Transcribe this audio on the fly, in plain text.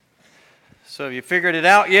So have you figured it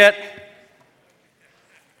out yet?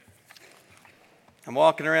 I'm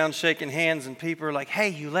walking around shaking hands and people are like, hey,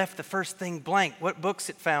 you left the first thing blank. What book's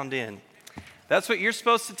it found in? That's what you're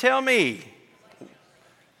supposed to tell me.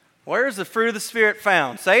 Where's the fruit of the Spirit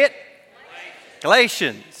found? Say it.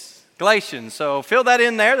 Galatians. So fill that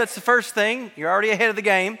in there. That's the first thing. You're already ahead of the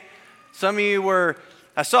game. Some of you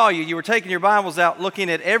I saw you were taking your Bibles out looking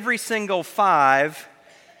at every single 5,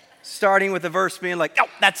 starting with the verse being like, oh,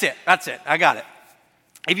 that's it, I got it.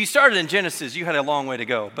 If you started in Genesis, you had a long way to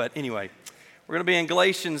go. But anyway, we're going to be in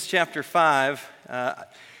Galatians chapter 5.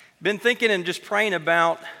 Been thinking and just praying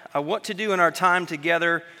about what to do in our time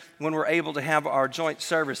together when we're able to have our joint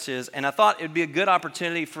services. And I thought it would be a good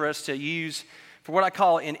opportunity for us to use for what I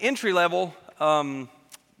call an entry-level,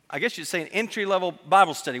 I guess you'd say an entry-level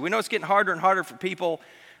Bible study. We know it's getting harder and harder for people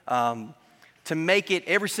to make it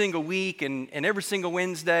every single week and every single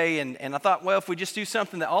Wednesday. And I thought, well, if we just do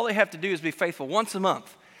something that all they have to do is be faithful once a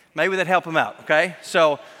month, maybe that'd help them out, okay?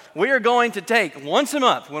 So we are going to take once a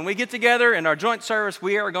month, when we get together in our joint service,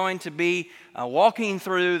 we are going to be walking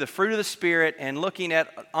through the fruit of the Spirit and looking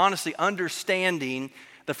at, honestly, understanding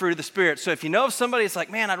the fruit of the Spirit. So if you know of somebody that's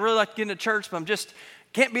like, man, I'd really like to get into church, but I'm just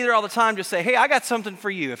can't be there all the time, just say, hey, I got something for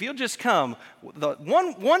you. If you'll just come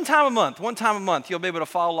one time a month, you'll be able to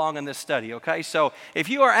follow along in this study, okay? So if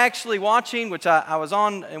you are actually watching, which I was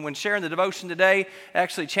on, and when sharing the devotion today,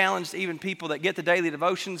 actually challenged even people that get the daily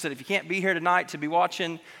devotions that if you can't be here tonight to be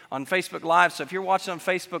watching on Facebook Live. So if you're watching on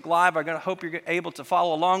Facebook Live, I'm going to hope you're able to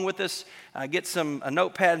follow along with us. Get a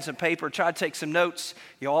notepad and some paper. Try to take some notes.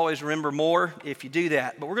 You'll always remember more if you do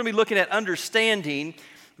that. But we're going to be looking at understanding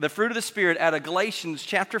the fruit of the Spirit out of Galatians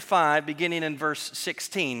chapter 5, beginning in verse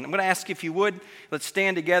 16. I'm going to ask if you would, let's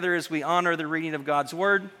stand together as we honor the reading of God's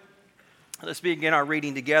Word. Let's begin our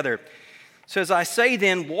reading together. It says, I say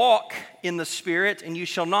then, walk in the Spirit, and you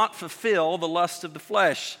shall not fulfill the lust of the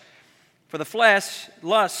flesh. For the flesh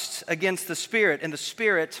lusts against the Spirit, and the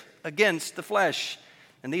Spirit against the flesh.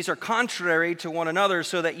 And these are contrary to one another,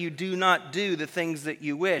 so that you do not do the things that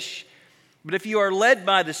you wish. But if you are led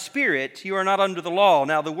by the Spirit, you are not under the law.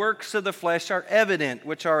 Now the works of the flesh are evident,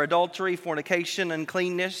 which are adultery, fornication,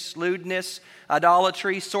 uncleanness, lewdness,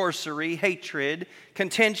 idolatry, sorcery, hatred,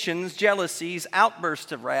 contentions, jealousies,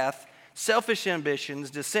 outbursts of wrath, selfish ambitions,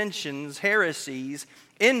 dissensions, heresies,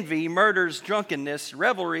 envy, murders, drunkenness,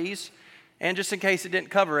 revelries, and just in case it didn't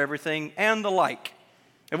cover everything, and the like,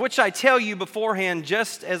 of which I tell you beforehand,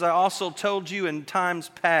 just as I also told you in times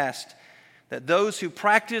past, that those who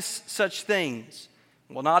practice such things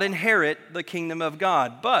will not inherit the kingdom of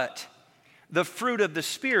God. But the fruit of the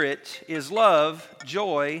Spirit is love,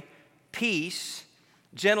 joy, peace,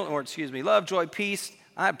 love, joy, peace.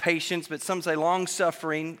 I have patience, but some say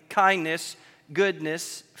long-suffering, kindness,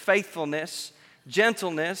 goodness, faithfulness,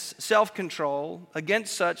 gentleness, self-control.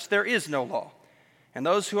 Against such there is no law. And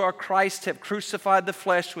those who are Christ have crucified the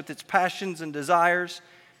flesh with its passions and desires.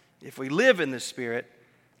 If we live in the Spirit,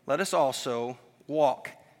 let us also walk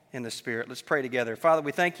in the Spirit. Let's pray together. Father,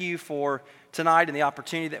 we thank you for tonight and the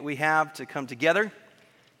opportunity that we have to come together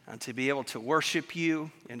and to be able to worship you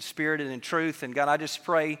in spirit and in truth. And God, I just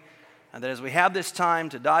pray that as we have this time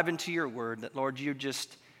to dive into your word, that Lord,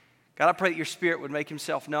 God, I pray that your Spirit would make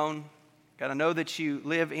himself known. God, I know that you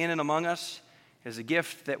live in and among us as a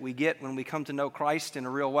gift that we get when we come to know Christ in a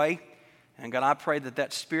real way. And God, I pray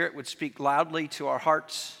that Spirit would speak loudly to our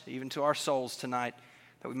hearts, even to our souls tonight,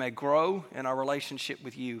 that we may grow in our relationship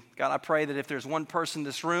with you. God, I pray that if there's one person in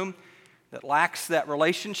this room that lacks that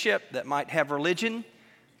relationship, that might have religion,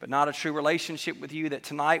 but not a true relationship with you, that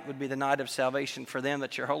tonight would be the night of salvation for them,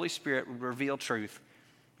 that your Holy Spirit would reveal truth.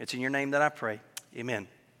 It's in your name that I pray. Amen.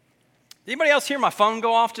 Did anybody else hear my phone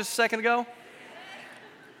go off just a second ago?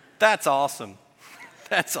 That's awesome.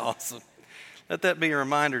 That's awesome. Let that be a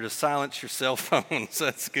reminder to silence your cell phones.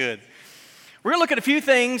 That's good. We're going to look at a few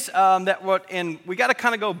things and we got to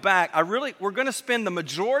kind of go back. We're going to spend the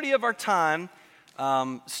majority of our time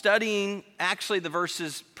studying actually the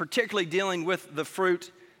verses, particularly dealing with the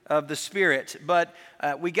fruit of the Spirit. But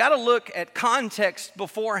we got to look at context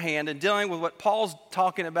beforehand and dealing with what Paul's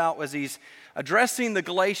talking about as he's addressing the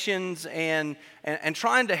Galatians and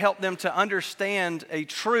trying to help them to understand a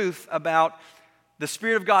truth about the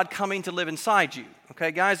Spirit of God coming to live inside you.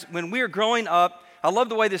 Okay, guys, when we are growing up, I love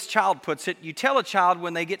the way this child puts it. You tell a child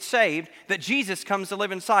when they get saved that Jesus comes to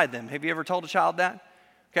live inside them. Have you ever told a child that?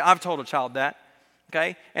 Okay, I've told a child that.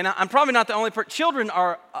 Okay, and I'm probably not the only person. Children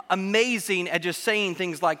are amazing at just saying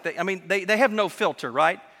things like that. I mean, they have no filter,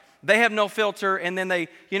 right? They have no filter, and then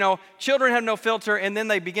children have no filter, and then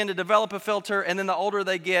they begin to develop a filter, and then the older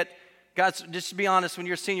they get, Guys, just to be honest, when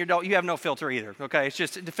you're a senior adult, you have no filter either, okay? It's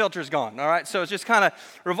just, the filter's gone, all right? So it just kind of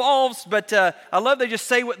revolves, but I love they just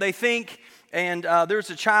say what they think. And there's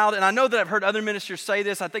a child, and I know that I've heard other ministers say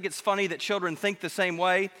this. I think it's funny that children think the same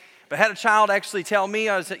way. But I had a child actually tell me,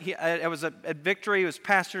 I was at Victory, he was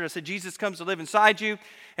pastor, and I said, Jesus comes to live inside you.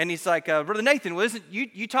 And he's like, Brother Nathan, well,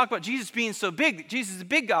 you talk about Jesus being so big, that Jesus is a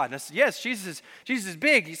big God. And I said, yes, Jesus is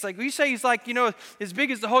big. He's like, well, you say he's like, as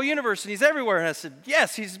big as the whole universe, and he's everywhere. And I said,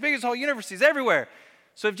 yes, he's as big as the whole universe, he's everywhere.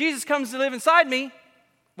 So if Jesus comes to live inside me,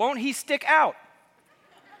 won't he stick out?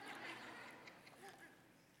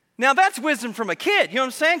 Now, that's wisdom from a kid, you know what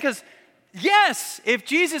I'm saying? Because, yes, if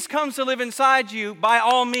Jesus comes to live inside you, by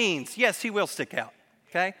all means, yes, he will stick out,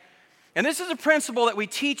 okay? And this is a principle that we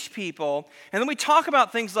teach people, and then we talk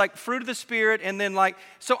about things like fruit of the Spirit, and then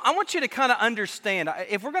so I want you to kind of understand,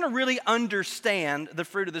 if we're going to really understand the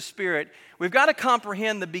fruit of the Spirit, we've got to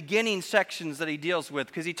comprehend the beginning sections that he deals with,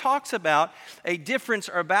 because he talks about a difference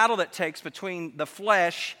or a battle that takes between the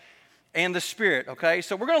flesh and the Spirit, okay?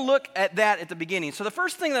 So we're going to look at that at the beginning. So the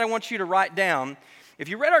first thing that I want you to write down, if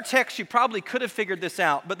you read our text, you probably could have figured this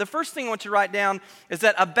out, but the first thing I want you to write down is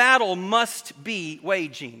that a battle must be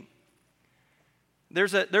waging.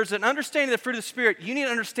 There's an understanding of the fruit of the Spirit. You need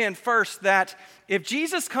to understand first that if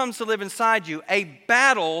Jesus comes to live inside you, a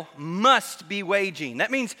battle must be waging.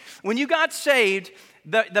 That means when you got saved,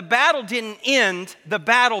 the battle didn't end, the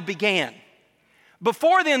battle began.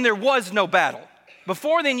 Before then, there was no battle.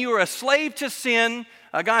 Before then, you were a slave to sin.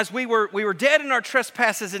 Guys, we were dead in our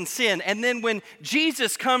trespasses and sin. And then when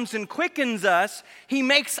Jesus comes and quickens us, he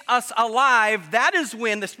makes us alive. That is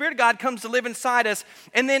when the Spirit of God comes to live inside us.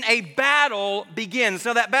 And then a battle begins.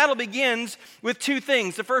 Now, that battle begins with two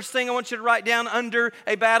things. The first thing I want you to write down under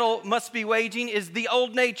a battle must be waging is the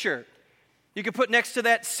old nature. You can put next to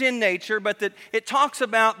that sin nature, but that it talks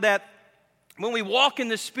about that when we walk in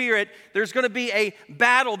the Spirit, there's going to be a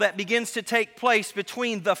battle that begins to take place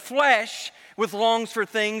between the flesh, with longs for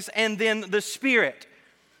things, and then the Spirit.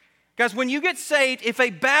 Guys, when you get saved, if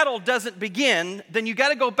a battle doesn't begin, then you got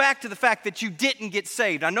to go back to the fact that you didn't get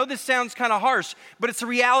saved. I know this sounds kind of harsh, but it's the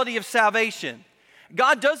reality of salvation.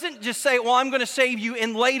 God doesn't just say, well, I'm going to save you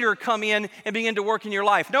and later come in and begin to work in your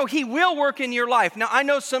life. No, he will work in your life. Now, I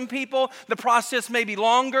know some people, the process may be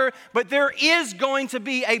longer, but there is going to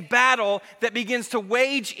be a battle that begins to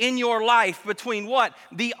wage in your life between what?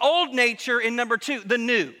 The old nature and number two, the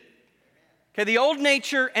new. Okay, the old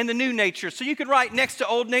nature and the new nature. So you could write next to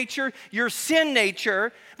old nature your sin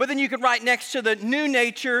nature, but then you could write next to the new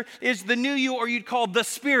nature is the new you, or you'd call the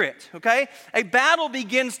Spirit, okay? A battle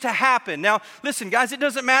begins to happen. Now, listen, guys, it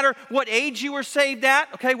doesn't matter what age you were saved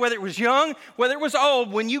at, okay, whether it was young, whether it was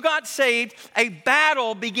old. When you got saved, a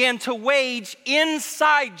battle began to wage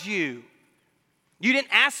inside you. You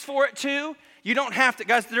didn't ask for it to. You don't have to,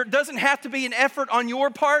 guys, there doesn't have to be an effort on your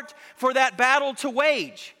part for that battle to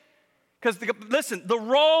wage. Because, listen, the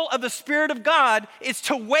role of the Spirit of God is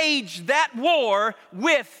to wage that war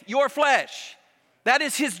with your flesh. That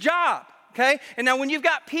is his job, okay? And now when you've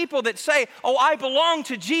got people that say, oh, I belong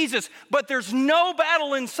to Jesus, but there's no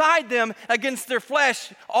battle inside them against their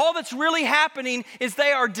flesh, all that's really happening is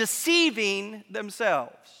they are deceiving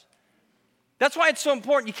themselves. That's why it's so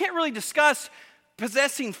important. You can't really discuss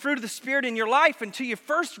possessing fruit of the Spirit in your life until you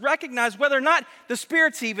first recognize whether or not the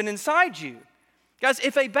Spirit's even inside you. Guys,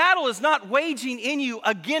 if a battle is not waging in you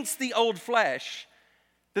against the old flesh,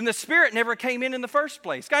 then the Spirit never came in the first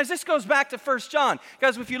place. Guys, this goes back to 1 John.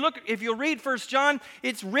 Guys, if you'll read 1 John,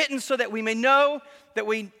 it's written so that we may know, that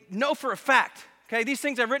we know for a fact. Okay, these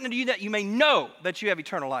things I've written to you that you may know that you have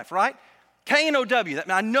eternal life, right? K-N-O-W,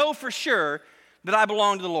 that I know for sure that I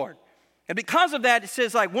belong to the Lord. And because of that, it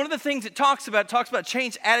says one of the things it talks about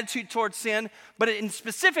changed attitude towards sin, but it in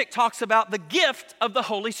specific talks about the gift of the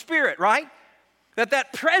Holy Spirit, right?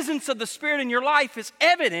 That presence of the Spirit in your life is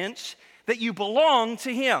evidence that you belong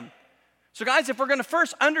to him. So guys, if we're going to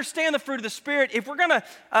first understand the fruit of the Spirit, if we're going to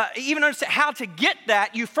even understand how to get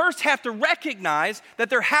that, you first have to recognize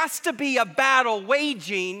that there has to be a battle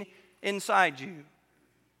waging inside you.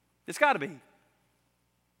 It's got to be.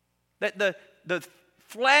 That the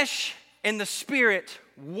flesh and the Spirit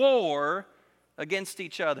war against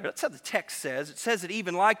each other. That's how the text says. It says it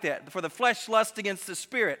even like that. For the flesh lusts against the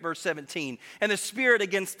Spirit, verse 17, and the Spirit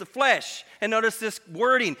against the flesh. And notice this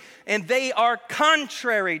wording, and they are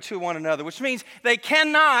contrary to one another, which means they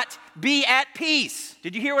cannot be at peace.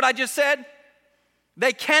 Did you hear what I just said?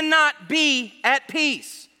 They cannot be at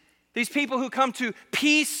peace. These people who come to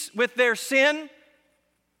peace with their sin,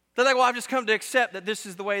 they're like, well, I've just come to accept that this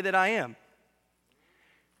is the way that I am.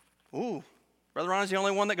 Ooh. Brother Ron is the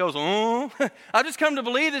only one that goes, oh, I've just come to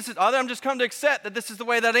believe this is, I'm just come to accept that this is the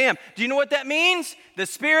way that I am. Do you know what that means? The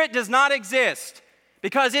Spirit does not exist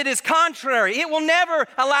because it is contrary. It will never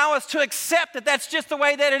allow us to accept that that's just the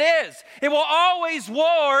way that it is. It will always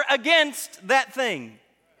war against that thing.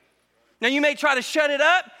 Now, you may try to shut it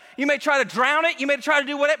up. You may try to drown it. You may try to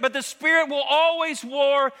do whatever, but the Spirit will always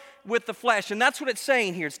war with the flesh. And that's what it's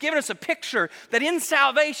saying here. It's giving us a picture that in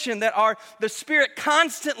salvation the Spirit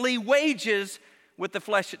constantly wages with the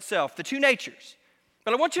flesh itself, the two natures.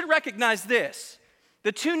 But I want you to recognize this.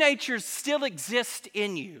 The two natures still exist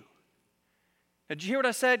in you. Now, did you hear what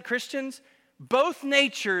I said, Christians? Both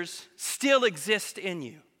natures still exist in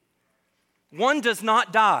you. One does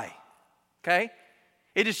not die, okay?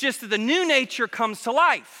 It is just that the new nature comes to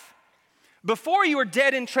life. Before you were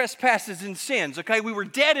dead in trespasses and sins, okay? We were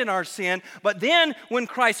dead in our sin, but then when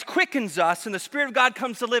Christ quickens us and the Spirit of God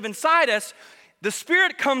comes to live inside us, the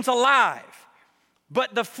Spirit comes alive,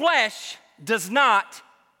 but the flesh does not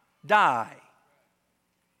die.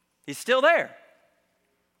 He's still there.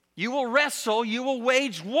 You will wrestle, you will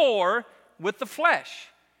wage war with the flesh.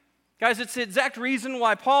 Guys, it's the exact reason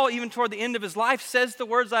why Paul, even toward the end of his life, says the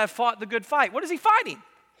words, I have fought the good fight. What is he fighting?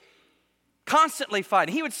 Constantly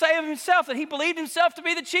fighting. He would say of himself that he believed himself to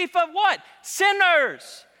be the chief of what?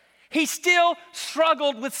 Sinners. He still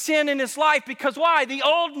struggled with sin in his life because why? The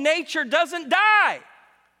old nature doesn't die.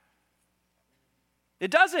 It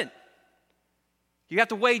doesn't. You have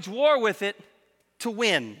to wage war with it to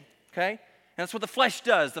win, okay? And that's what the flesh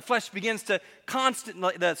does. The Spirit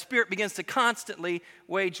begins to constantly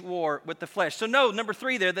wage war with the flesh. So no, number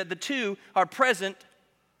 3 there, that the two are present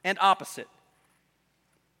and opposite.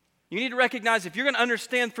 You need to recognize if you're going to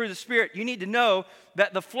understand through the Spirit, you need to know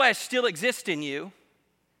that the flesh still exists in you.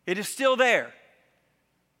 It is still there.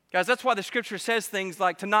 Guys, that's why the Scripture says things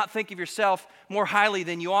like to not think of yourself more highly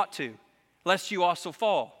than you ought to, lest you also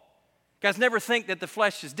fall. Guys, never think that the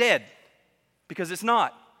flesh is dead, because it's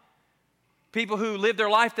not. People who live their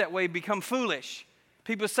life that way become foolish.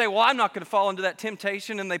 People say, well, I'm not going to fall into that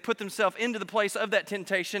temptation, and they put themselves into the place of that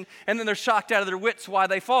temptation, and then they're shocked out of their wits why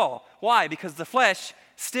they fall. Why? Because the flesh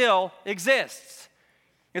still exists.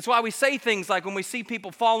 It's why we say things like when we see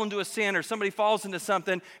people fall into a sin or somebody falls into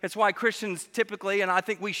something, it's why Christians typically, and I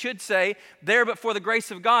think we should say, there but for the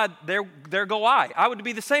grace of God, there go I. I would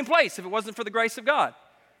be the same place if it wasn't for the grace of God.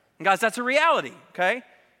 And guys, that's a reality, okay?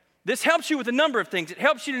 This helps you with a number of things. It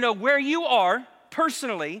helps you to know where you are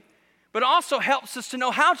personally, but also helps us to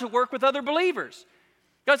know how to work with other believers.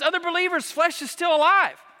 Guys, other believers' flesh is still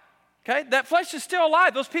alive. Okay, that flesh is still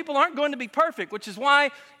alive. Those people aren't going to be perfect, which is why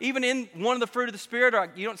even in one of the fruit of the Spirit,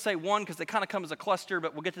 or you don't say one because they kind of come as a cluster,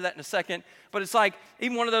 but we'll get to that in a second. But it's like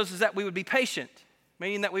even one of those is that we would be patient,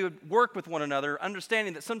 meaning that we would work with one another,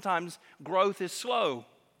 understanding that sometimes growth is slow.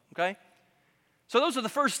 Okay? So those are the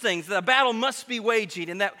first things, that a battle must be waging,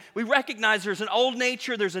 and that we recognize there's an old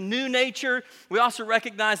nature, there's a new nature. We also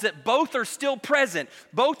recognize that both are still present.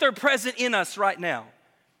 Both are present in us right now.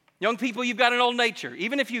 Young people, you've got an old nature.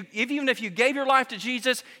 Even if you gave your life to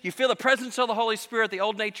Jesus, you feel the presence of the Holy Spirit, the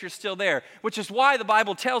old nature is still there, which is why the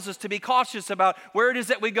Bible tells us to be cautious about where it is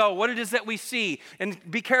that we go, what it is that we see, and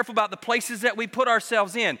be careful about the places that we put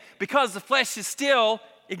ourselves in, because the flesh is still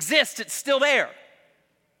exists, it's still there.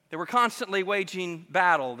 That we're constantly waging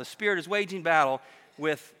battle. The Spirit is waging battle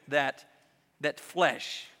with that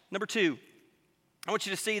flesh. Number 2, I want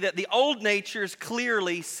you to see that the old nature is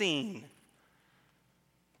clearly seen.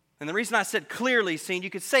 And the reason I said clearly seen,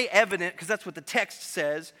 you could say evident because that's what the text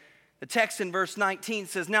says. The text in verse 19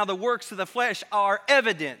 says, now the works of the flesh are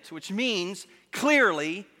evident, which means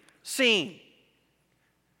clearly seen.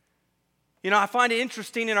 You know, I find it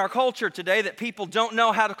interesting in our culture today that people don't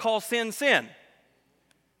know how to call sin sin.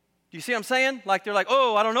 Do you see what I'm saying? Like they're like,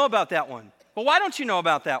 oh, I don't know about that one. Well, why don't you know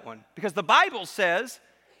about that one? Because the Bible says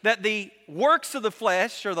that the works of the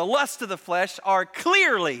flesh or the lust of the flesh are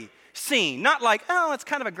clearly seen. Not like, oh, it's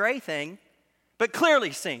kind of a gray thing, but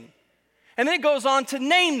clearly seen. And then it goes on to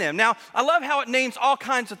name them. Now, I love how it names all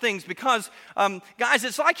kinds of things because, guys,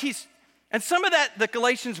 it's like and some of that the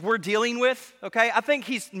Galatians we're dealing with, okay? I think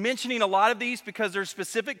he's mentioning a lot of these because there's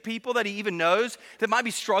specific people that he even knows that might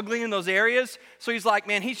be struggling in those areas. So he's like,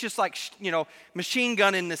 man, he's just like, machine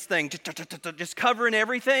gunning this thing, just covering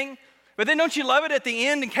everything. But then don't you love it at the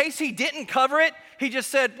end? In case he didn't cover it, he just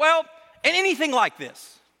said, well, and anything like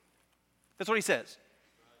this. That's what he says.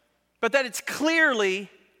 But that it's clearly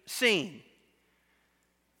seen.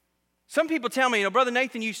 Some people tell me, Brother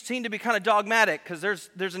Nathan, you seem to be kind of dogmatic, because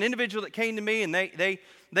there's an individual that came to me and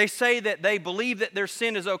they say that they believe that their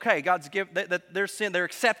sin is okay. That their sin, they're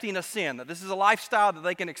accepting a sin, that this is a lifestyle that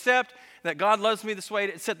they can accept, that God loves me this way.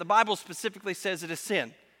 It said the Bible specifically says it is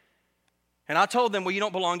sin. And I told them, well, you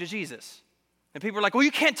don't belong to Jesus. And people are like, well,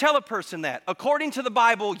 you can't tell a person that. According to the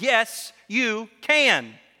Bible, yes, you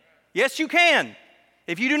can. Yes, you can.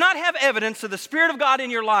 If you do not have evidence of the Spirit of God in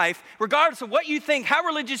your life, regardless of what you think, how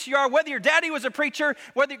religious you are, whether your daddy was a preacher,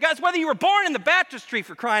 whether you were born in the baptistry,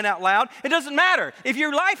 for crying out loud, it doesn't matter. If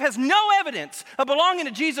your life has no evidence of belonging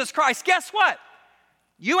to Jesus Christ, guess what?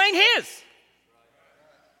 You ain't His.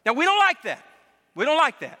 Now, we don't like that. We don't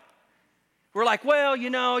like that. We're like, well,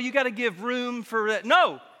 you got to give room for that.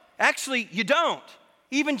 No, actually, you don't.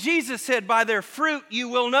 Even Jesus said, by their fruit you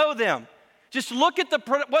will know them. Just look at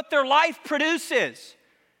what their life produces.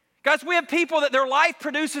 Guys, we have people that their life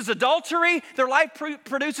produces adultery, their life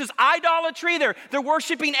produces idolatry, they're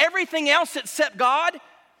worshiping everything else except God.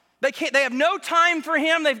 They have no time for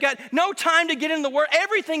Him, they've got no time to get in the Word.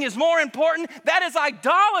 Everything is more important. That is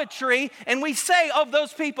idolatry, and we say of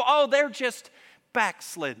those people, oh, they're just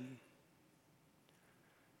backslidden.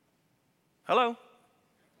 Hello?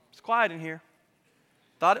 It's quiet in here.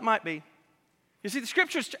 Thought it might be. You see, the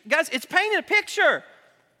Scriptures, guys, it's painting a picture.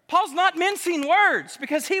 Paul's not mincing words,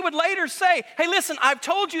 because he would later say, hey, listen, I've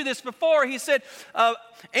told you this before. He said,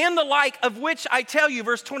 and the like of which I tell you,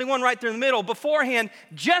 verse 21 right there in the middle, beforehand,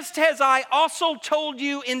 just as I also told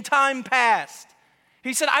you in time past.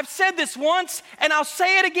 He said, I've said this once, and I'll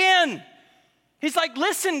say it again. He's like,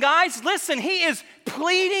 listen, guys, listen. He is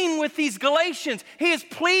pleading with these Galatians. He is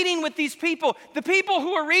pleading with these people. The people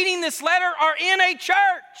who are reading this letter are in a church.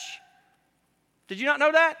 Did you not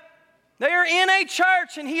know that? They are in a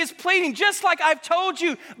church, and he is pleading, just like I've told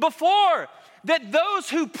you before, that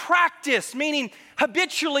those who practice, meaning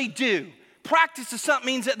habitually do, practice is something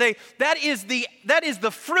means that is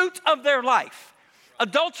the fruit of their life.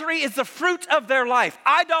 Adultery is the fruit of their life.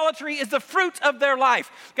 Idolatry is the fruit of their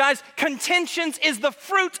life. Guys, contentions is the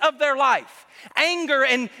fruit of their life. Anger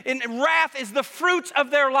and wrath is the fruit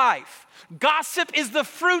of their life. Gossip is the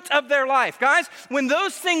fruit of their life. Guys, when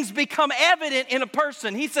those things become evident in a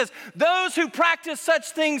person, he says, those who practice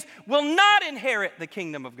such things will not inherit the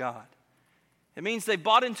kingdom of God. It means they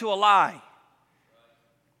bought into a lie.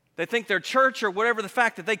 They think their church, or whatever the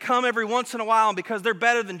fact that they come every once in a while, and because they're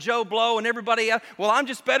better than Joe Blow and everybody else, well, I'm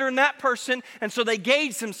just better than that person, and so they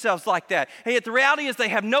gauge themselves like that. And yet the reality is they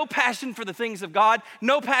have no passion for the things of God,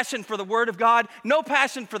 no passion for the Word of God, no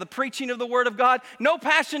passion for the preaching of the Word of God, no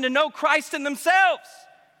passion to know Christ in themselves.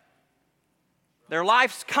 Their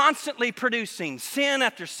life's constantly producing sin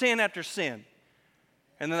after sin after sin.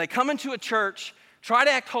 And then they come into a church, try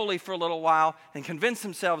to act holy for a little while, and convince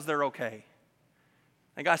themselves they're okay.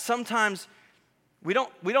 And guys, sometimes we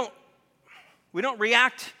don't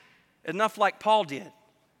react enough like Paul did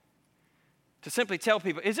to simply tell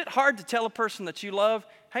people, is it hard to tell a person that you love,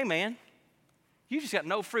 hey man, you just got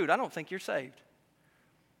no fruit, I don't think you're saved.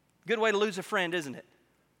 Good way to lose a friend, isn't it?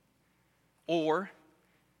 Or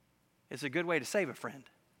it's a good way to save a friend.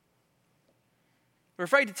 We're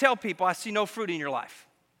afraid to tell people, I see no fruit in your life.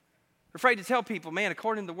 We're afraid to tell people, man,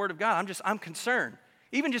 according to the Word of God, I'm concerned.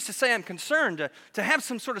 Even just to say I'm concerned, to have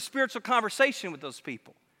some sort of spiritual conversation with those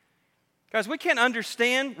people. Guys, we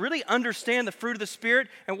can't really understand the fruit of the Spirit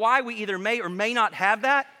and why we either may or may not have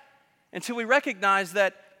that until we recognize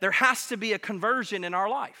that there has to be a conversion in our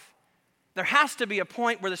life. There has to be a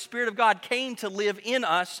point where the Spirit of God came to live in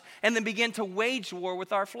us and then begin to wage war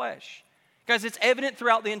with our flesh. Guys, it's evident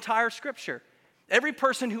throughout the entire Scripture. Every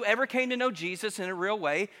person who ever came to know Jesus in a real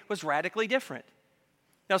way was radically different.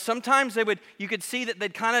 Now, sometimes you could see that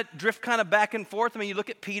they'd kind of drift back and forth. I mean, you look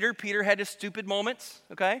at Peter. Peter had his stupid moments,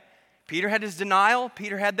 okay? Peter had his denial.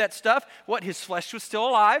 Peter had that stuff. His flesh was still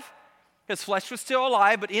alive. His flesh was still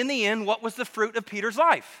alive, but in the end, what was the fruit of Peter's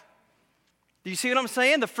life? Do you see what I'm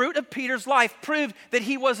saying? The fruit of Peter's life proved that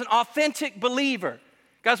he was an authentic believer.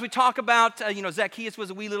 Guys, we talk about, Zacchaeus was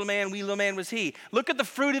a wee little man was he. Look at the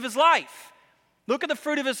fruit of his life. Look at the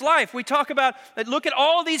fruit of his life. We talk about, look at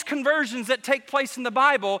all these conversions that take place in the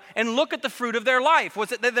Bible and look at the fruit of their life.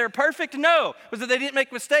 Was it that they're perfect? No. Was it they didn't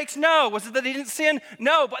make mistakes? No. Was it that they didn't sin?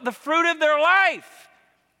 No. But the fruit of their life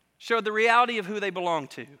showed the reality of who they belong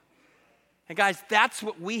to. And guys, that's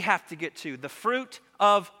what we have to get to, the fruit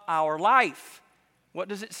of our life. What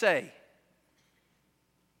does it say?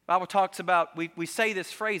 The Bible talks about, we say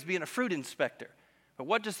this phrase, being a fruit inspector. But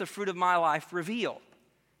what does the fruit of my life reveal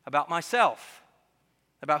about myself?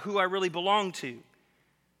 About who I really belong to.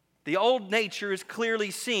 The old nature is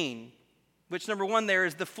clearly seen. which number one there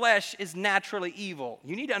is the flesh is naturally evil.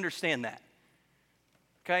 You need to understand that,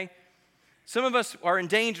 okay? Some of us are in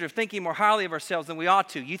danger of thinking more highly of ourselves than we ought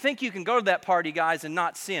to. You think you can go to that party, guys, and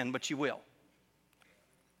not sin, but you will,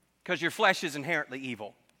 because your flesh is inherently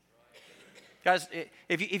evil. Guys,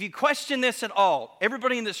 if you question this at all,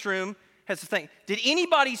 everybody in this room has to think, did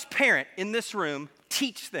anybody's parent in this room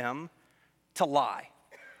teach them to lie?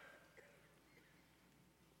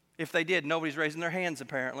 If they did, nobody's raising their hands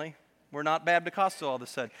apparently. We're not Baptist all of a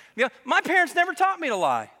sudden. You know, my parents never taught me to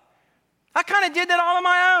lie. I kind of did that all on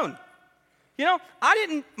my own. You know,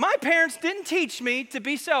 my parents didn't teach me to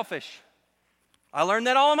be selfish. I learned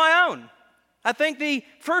that all on my own. I think the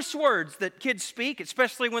first words that kids speak,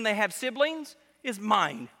 especially when they have siblings, is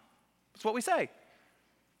mine. That's what we say.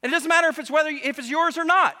 And it doesn't matter if it's yours or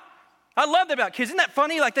not. I love that about kids. Isn't that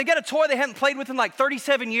funny? Like they get a toy they haven't played with in like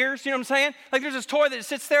 37 years. You know what I'm saying? Like there's this toy that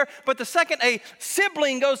sits there, but the second a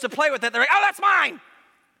sibling goes to play with it, they're like, oh, that's mine.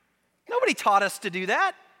 Nobody taught us to do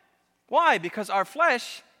that. Why? Because our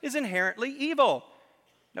flesh is inherently evil.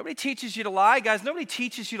 Nobody teaches you to lie, guys. Nobody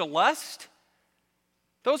teaches you to lust.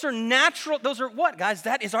 Those are natural. Those are what, guys?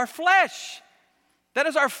 That is our flesh. That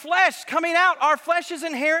is our flesh coming out. Our flesh is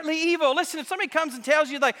inherently evil. Listen, if somebody comes and tells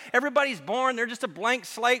you like everybody's born, they're just a blank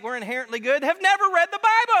slate, we're inherently good, have never read the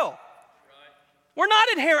Bible. Right. We're not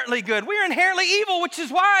inherently good. We are inherently evil, which is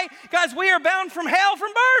why, guys, we are bound from hell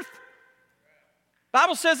from birth. The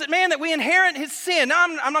Bible says that, man, that we inherit his sin. Now,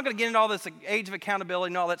 I'm not going to get into all this age of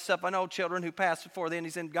accountability and all that stuff. I know children who pass before then,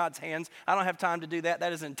 he's in God's hands. I don't have time to do that.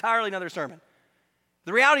 That is entirely another sermon.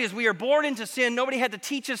 The reality is we are born into sin. Nobody had to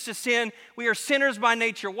teach us to sin. We are sinners by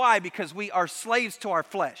nature. Why? Because we are slaves to our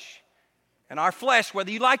flesh. And our flesh, whether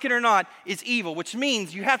you like it or not, is evil, which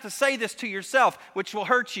means you have to say this to yourself, which will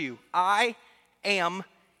hurt you. I am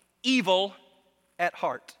evil at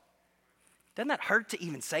heart. Doesn't that hurt to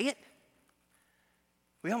even say it?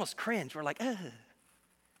 We almost cringe. We're like, ugh.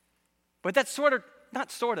 But that's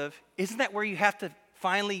isn't that where you have to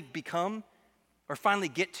finally become or finally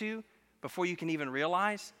get to before you can even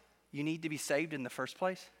realize you need to be saved in the first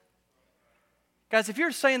place? Guys, if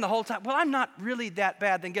you're saying the whole time, well, I'm not really that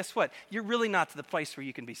bad, then guess what? You're really not to the place where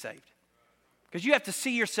you can be saved. Because you have to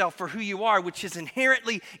see yourself for who you are, which is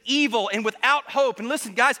inherently evil and without hope. And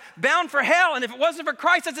listen, guys, bound for hell. And if it wasn't for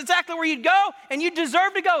Christ, that's exactly where you'd go, and you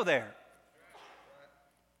deserve to go there.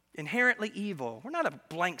 Inherently evil. We're not a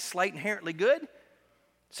blank slate, inherently good. It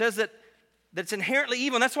says that it's inherently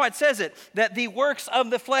evil, and that's why it says it, that the works of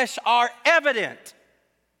the flesh are evident.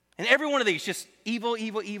 And every one of these, just evil,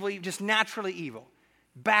 just naturally evil.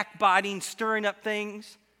 Backbiting, stirring up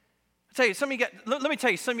things. I tell you, let me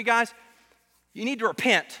tell you, some of you guys, you need to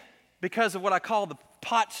repent because of what I call the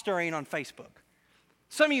pot stirring on Facebook.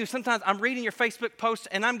 Some of you, sometimes I'm reading your Facebook post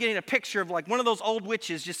and I'm getting a picture of like one of those old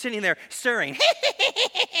witches just sitting there stirring.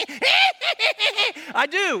 I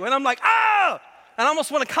do, and I'm like, oh! And I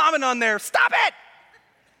almost want to comment on there, stop it!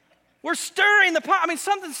 We're stirring the pot. I mean,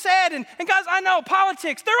 something's said, and guys, I know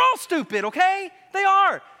politics, they're all stupid, okay? They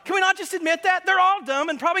are. Can we not just admit that? They're all dumb,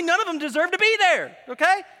 and probably none of them deserve to be there,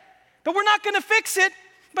 okay? But we're not going to fix it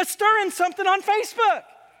by stirring something on Facebook.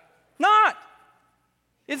 Not.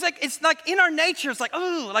 It's like in our nature, it's like,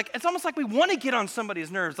 oh, like it's almost like we want to get on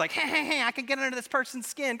somebody's nerves, like, hey, I can get under this person's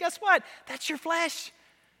skin. Guess what? That's your flesh.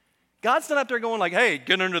 God's not up there going like, hey,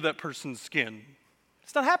 get under that person's skin.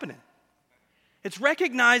 It's not happening. It's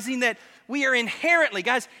recognizing that we are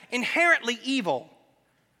inherently evil.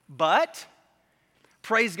 But,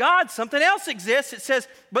 praise God, something else exists. It says,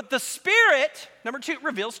 but the Spirit, number 2,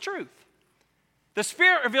 reveals truth. The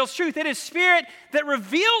Spirit reveals truth. It is Spirit that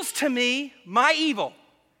reveals to me my evil.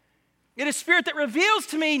 It is Spirit that reveals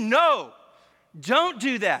to me, no, don't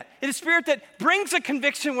do that. It is Spirit that brings a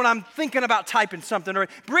conviction when I'm thinking about typing something, or it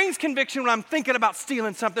brings conviction when I'm thinking about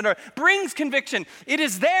stealing something, or brings conviction. It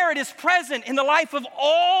is there, it is present in the life of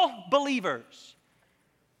all believers.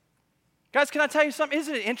 Guys, can I tell you something?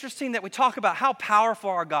 Isn't it interesting that we talk about how powerful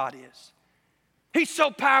our God is? He's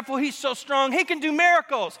so powerful, he's so strong, he can do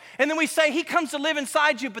miracles. And then we say he comes to live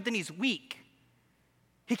inside you, but then he's weak.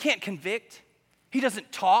 He can't convict. He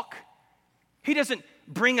doesn't talk. He doesn't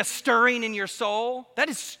bring a stirring in your soul. That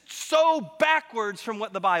is so backwards from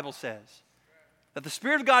what the Bible says. That the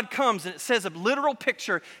Spirit of God comes, and it says a literal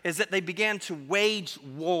picture is that they began to wage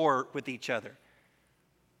war with each other.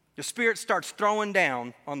 The Spirit starts throwing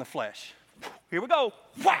down on the flesh. Here we go,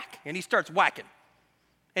 whack, and he starts whacking.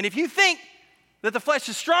 And if you think that the flesh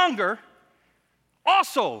is stronger,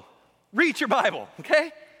 also read your Bible, okay?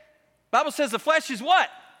 The Bible says the flesh is what?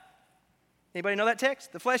 Anybody know that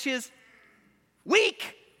text? The flesh is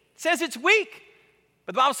weak. It says it's weak.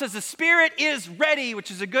 But the Bible says the Spirit is ready,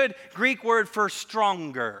 which is a good Greek word for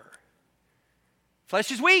stronger.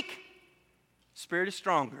 Flesh is weak, Spirit is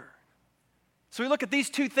stronger. So we look at these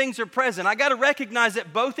two things are present. I got to recognize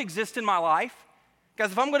that both exist in my life.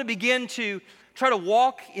 Guys, if I'm going to begin to try to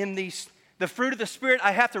walk in the fruit of the Spirit,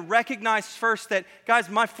 I have to recognize first that, guys,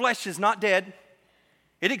 my flesh is not dead.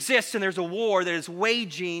 It exists, and there's a war that is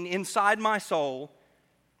waging inside my soul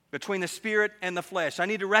between the Spirit and the flesh. I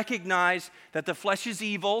need to recognize that the flesh is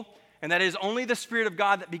evil, and that it is only the Spirit of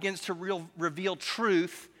God that begins to reveal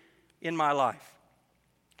truth in my life.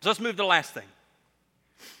 So let's move to the last thing.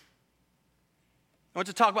 I want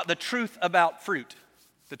to talk about the truth about fruit.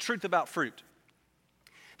 The truth about fruit.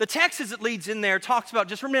 The text as it leads in there talks about,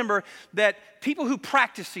 just remember that people who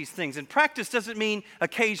practice these things, and practice doesn't mean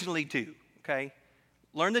occasionally do, okay?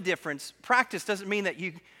 Learn the difference. Practice doesn't mean that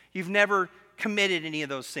you've never committed any of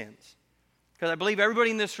those sins. Because I believe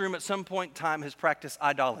everybody in this room at some point in time has practiced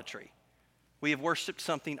idolatry. We have worshiped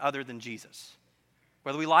something other than Jesus.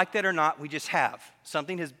 Whether we like that or not, we just have.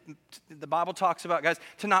 The Bible talks about, guys,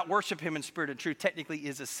 to not worship him in spirit and truth technically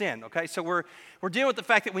is a sin, okay? So we're dealing with the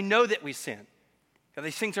fact that we know that we sin. Because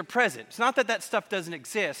these things are present. It's not that that stuff doesn't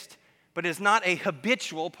exist, but it's not a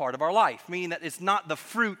habitual part of our life, meaning that it's not the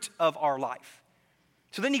fruit of our life.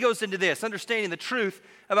 So then he goes into this, understanding the truth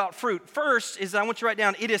about fruit. First is, I want you to write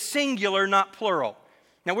down, it is singular, not plural.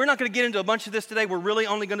 Now, we're not going to get into a bunch of this today. We're really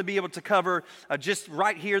only going to be able to cover just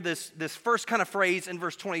right here this first kind of phrase in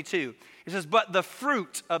verse 22. It says, but the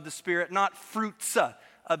fruit of the Spirit, not fruits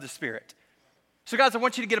of the Spirit. So, guys, I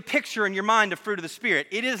want you to get a picture in your mind of fruit of the Spirit.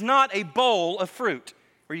 It is not a bowl of fruit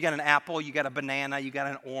where you got an apple, you got a banana, you got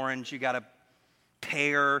an orange, you got a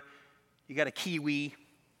pear, you got a kiwi.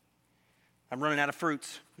 I'm running out of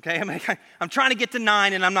fruits, okay? I'm trying to get to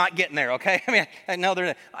 9 and I'm not getting there, okay?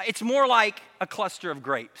 It's more like a cluster of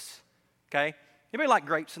grapes, okay? Anybody like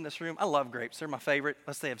grapes in this room? I love grapes. They're my favorite,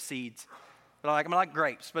 unless they have seeds. But I like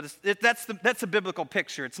grapes. But that's a biblical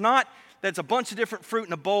picture. It's not that it's a bunch of different fruit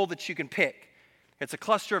in a bowl that you can pick. It's a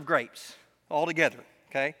cluster of grapes all together,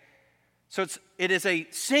 okay? So it is a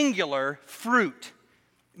singular fruit,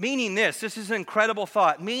 meaning this is an incredible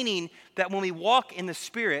thought, meaning that when we walk in the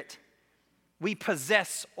Spirit, we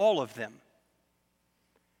possess all of them.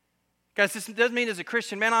 Guys, this doesn't mean as a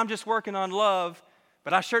Christian, man, I'm just working on love,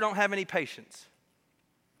 but I sure don't have any patience.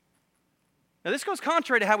 Now, this goes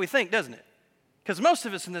contrary to how we think, doesn't it? Because most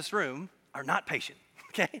of us in this room are not patient,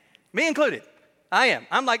 okay? Me included. I am.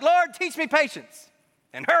 I'm like, Lord, teach me patience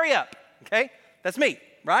and hurry up, okay? That's me,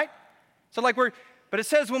 right? So but it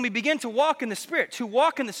says when we begin to walk in the Spirit, to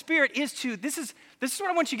walk in the Spirit is this is what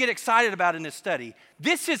I want you to get excited about in this study.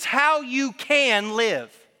 This is how you can live,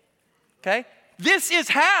 okay? This is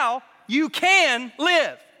how you can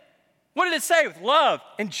live. What did it say? With love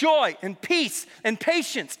and joy and peace and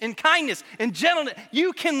patience and kindness and gentleness.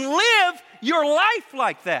 You can live your life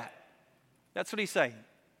like that. That's what he's saying.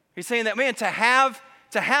 He's saying that, man, to have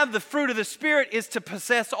the fruit of the Spirit is to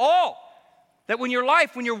possess all. That when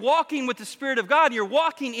you're walking with the Spirit of God, you're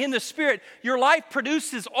walking in the Spirit, your life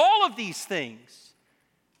produces all of these things.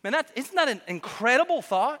 Man, isn't that an incredible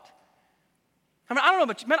thought? I mean, I don't know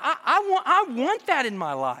about you, man, I want that in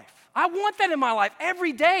my life. I want that in my life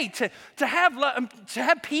every day, to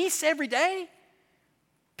have peace every day,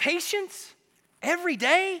 patience every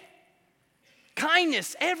day,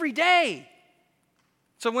 kindness every day.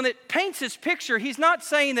 So when it paints this picture, he's not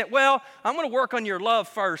saying that, well, I'm going to work on your love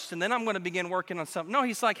first and then I'm going to begin working on something. No,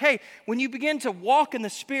 he's like, hey, when you begin to walk in the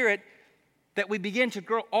Spirit, that we begin to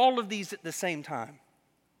grow all of these at the same time.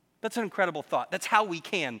 That's an incredible thought. That's how we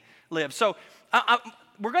can live. So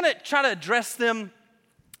we're going to try to address them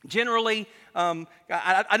generally.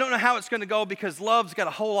 I don't know how it's going to go because love's got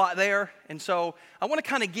a whole lot there. And so I want to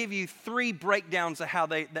kind of give you 3 breakdowns of how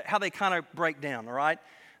they kind of break down, all right?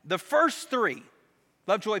 The first 3,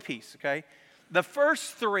 love, joy, peace, okay? The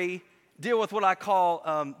first 3 deal with what I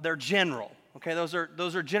call they're general, okay? Those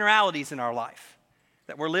are generalities in our life.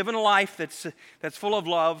 That we're living a life that's full of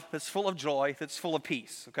love, that's full of joy, that's full of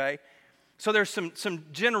peace, okay? So there's some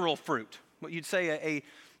general fruit. What you'd say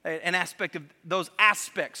an aspect of those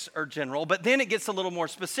aspects are general, but then it gets a little more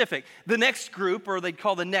specific. The next group, or they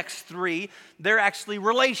call the next 3, they're actually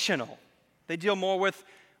relational. They deal more with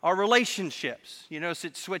our relationships. You notice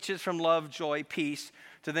it switches from love, joy, peace,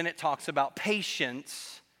 to then it talks about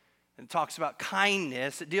patience, and it talks about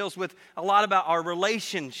kindness. It deals with a lot about our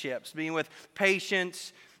relationships, being with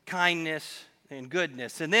patience, kindness, and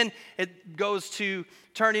goodness. And then it goes to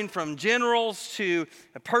turning from generals to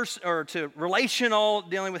to relational,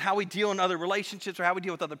 dealing with how we deal in other relationships or how we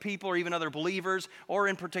deal with other people or even other believers or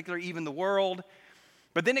in particular even the world.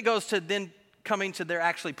 But then it goes to then coming to they're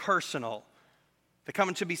actually personal. They're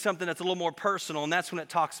coming to be something that's a little more personal, and that's when it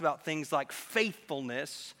talks about things like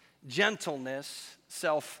faithfulness, gentleness,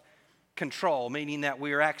 self-control, meaning that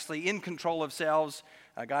we are actually in control of selves.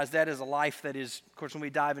 Guys, that is a life that is, of course, when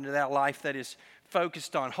we dive into that life, that is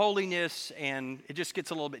focused on holiness, and it just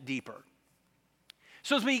gets a little bit deeper.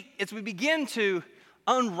 So as we begin to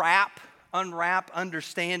unwrap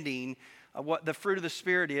understanding of what the fruit of the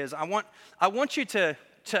Spirit is, I want you to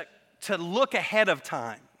look ahead of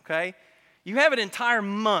time, okay? You have an entire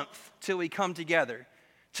month till we come together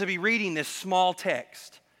to be reading this small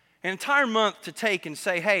text. An entire month to take and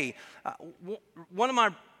say, hey, one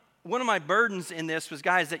of my burdens in this was,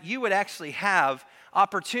 guys, that you would actually have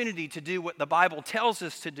opportunity to do what the Bible tells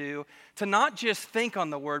us to do, to not just think on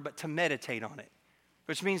the Word, but to meditate on it,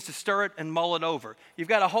 which means to stir it and mull it over. You've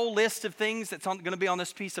got a whole list of things that's going to be on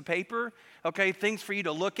this piece of paper, okay, things for you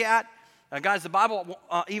to look at. Guys, the Bible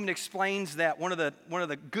even explains that one of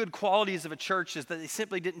the good qualities of a church is that they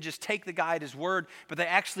simply didn't just take the guy at his word, but they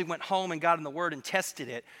actually went home and got in the Word and tested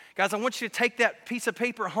it. Guys, I want you to take that piece of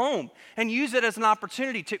paper home and use it as an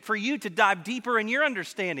opportunity for you to dive deeper in your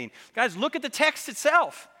understanding. Guys, look at the text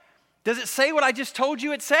itself. Does it say what I just told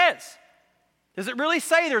you it says? Does it really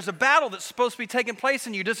say there's a battle that's supposed to be taking place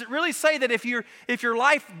in you? Does it really say that if your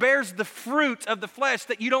life bears the fruit of the flesh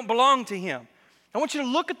that you don't belong to Him? I want you to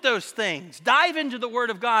look at those things. Dive into the Word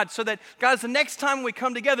of God so that, guys, the next time we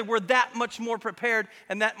come together, we're that much more prepared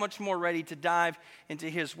and that much more ready to dive into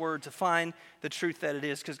His Word to find the truth that it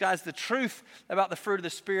is. Because, guys, the truth about the fruit of the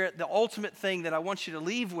Spirit, the ultimate thing that I want you to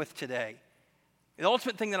leave with today,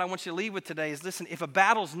 is, listen, if a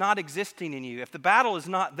battle's not existing in you, if the battle is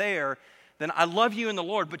not there, then I love you in the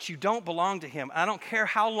Lord, but you don't belong to Him. I don't care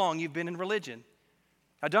how long you've been in religion.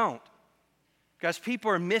 I don't. Guys, people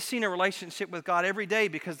are missing a relationship with God every day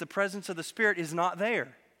because the presence of the Spirit is not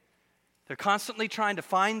there. They're constantly trying to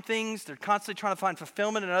find things. They're constantly trying to find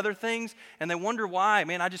fulfillment in other things, and they wonder why.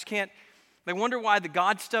 Man, I just can't. They wonder why the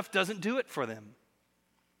God stuff doesn't do it for them.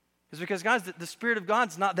 It's because, guys, the Spirit of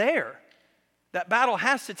God's not there. That battle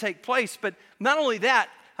has to take place, but not only that,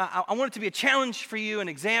 I want it to be a challenge for you and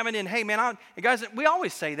examine. And hey, man, guys, we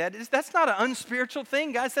always say that. That's not an unspiritual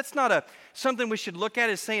thing, guys. That's not something we should look at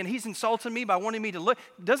as saying he's insulting me by wanting me to look.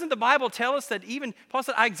 Doesn't the Bible tell us that even Paul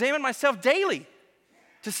said, I examine myself daily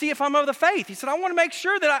to see if I'm of the faith? He said, I want to make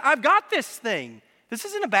sure that I've got this thing. This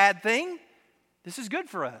isn't a bad thing. This is good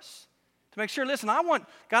for us. To make sure, listen, I want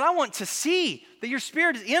to see that your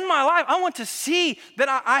Spirit is in my life. I want to see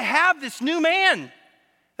that I have this new man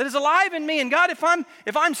that is alive in me. And God, if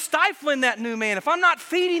I'm stifling that new man, if I'm not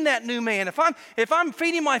feeding that new man, if I'm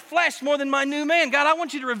feeding my flesh more than my new man, God, I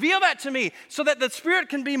want you to reveal that to me so that the Spirit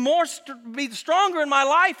can be stronger in my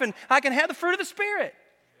life and I can have the fruit of the Spirit.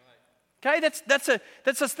 Okay, that's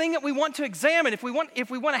a thing that we want to examine. If we want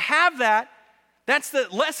to have that, that's the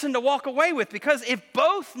lesson to walk away with, because if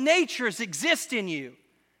both natures exist in you,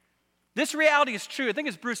 this reality is true. I think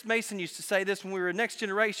it's Bruce Mason used to say this when we were Next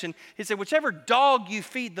Generation. He said, whichever dog you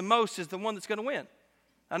feed the most is the one that's going to win.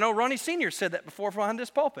 I know Ronnie Sr. said that before from behind this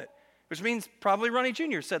pulpit, which means probably Ronnie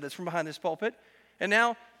Jr. said this from behind this pulpit. And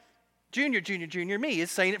now Junior, me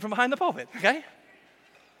is saying it from behind the pulpit, okay?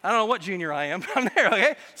 I don't know what junior I am, but I'm there,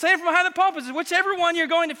 okay? Saying it from behind the pulpit is whichever one you're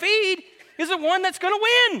going to feed is the one that's going to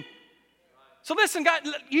win. So listen, guys,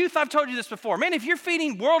 youth, I've told you this before. Man, if you're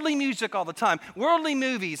feeding worldly music all the time, worldly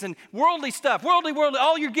movies and worldly stuff, worldly,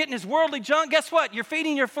 all you're getting is worldly junk, guess what? You're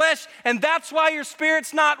feeding your flesh, and that's why your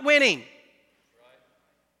spirit's not winning. Right.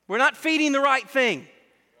 We're not feeding the right thing. Right.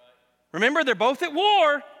 Remember, they're both at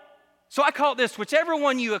war. So I call it this, whichever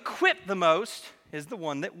one you equip the most is the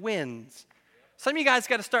one that wins. Some of you guys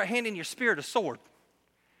got to start handing your spirit a sword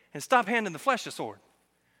and stop handing the flesh a sword.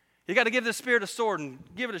 You got to give the Spirit a sword and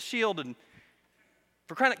give it a shield and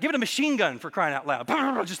give it a machine gun, for crying out loud.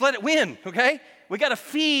 Just let it win, okay? We got to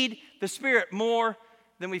feed the Spirit more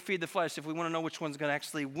than we feed the flesh if we want to know which one's going to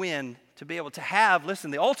actually win, to be able to have,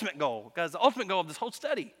 listen, the ultimate goal. Guys, the ultimate goal of this whole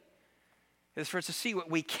study is for us to see what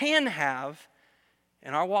we can have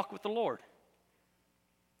in our walk with the Lord.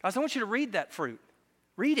 Guys, I want you to read that fruit.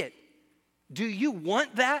 Read it. Do you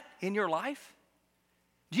want that in your life?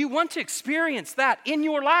 Do you want to experience that in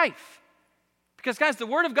your life? Because, guys, the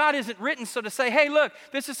Word of God isn't written so to say, hey, look,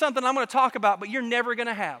 this is something I'm going to talk about, but you're never going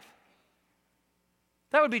to have.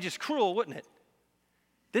 That would be just cruel, wouldn't it?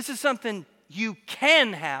 This is something you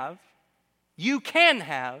can have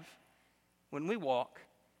when we walk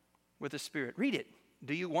with the Spirit. Read it.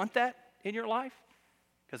 Do you want that in your life?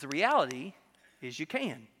 Because the reality is you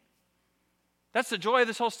can. That's the joy of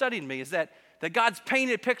this whole study to me, is that God's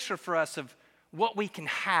painted a picture for us of what we can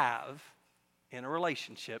have in a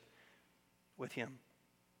relationship with him.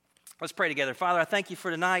 Let's pray together. Father, I thank you for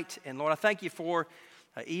tonight. And Lord, I thank you for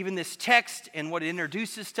even this text and what it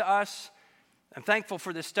introduces to us. I'm thankful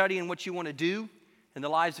for this study and what you want to do in the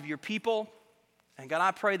lives of your people. And God,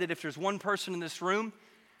 I pray that if there's one person in this room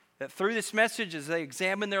that through this message, as they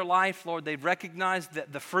examine their life, Lord, they've recognized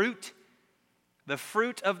that the fruit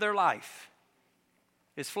of their life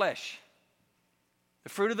is flesh. The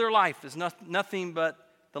fruit of their life is nothing but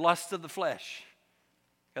the lust of the flesh.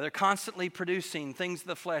 God, they're constantly producing things of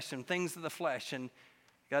the flesh and things of the flesh, and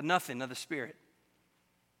God, nothing of the Spirit.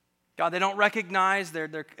 God, they don't recognize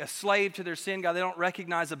they're a slave to their sin. God, they don't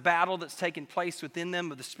recognize a battle that's taking place within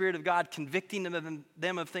them of the Spirit of God, convicting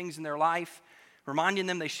them of things in their life, reminding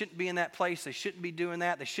them they shouldn't be in that place, they shouldn't be doing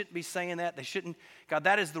that, they shouldn't be saying that, they shouldn't. God,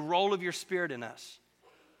 that is the role of your Spirit in us.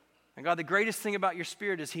 And God, the greatest thing about your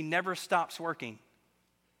Spirit is He never stops working.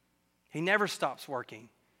 He never stops working.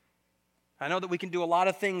 I know that we can do a lot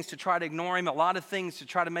of things to try to ignore Him, a lot of things to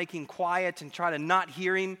try to make Him quiet and try to not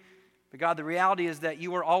hear Him. But God, the reality is that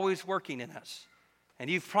you are always working in us. And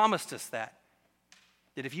you've promised us that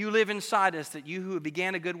if you live inside us, that you who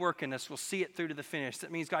began a good work in us will see it through to the finish.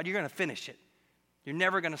 That means, God, you're going to finish it. You're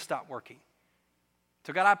never going to stop working.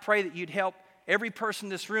 So God, I pray that you'd help every person in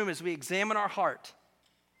this room as we examine our heart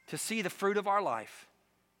to see the fruit of our life.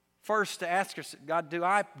 First, to ask us, God, do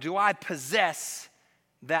I possess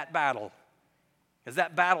that battle? Is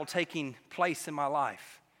that battle taking place in my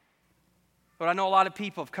life? But I know a lot of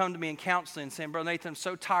people have come to me in counseling and saying, Brother Nathan, I'm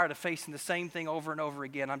so tired of facing the same thing over and over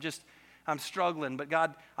again. I'm struggling. But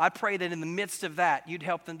God, I pray that in the midst of that, you'd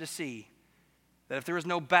help them to see that if there was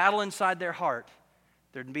no battle inside their heart,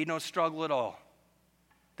 there'd be no struggle at all.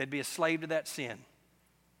 They'd be a slave to that sin.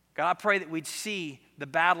 God, I pray that we'd see the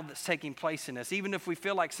battle that's taking place in us, even if we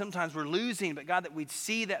feel like sometimes we're losing, but God, that we'd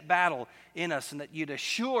see that battle in us and that you'd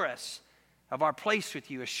assure us of our place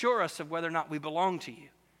with you, assure us of whether or not we belong to you.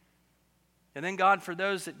 And then, God, for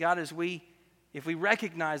those that, God, if we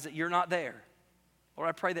recognize that you're not there, Lord,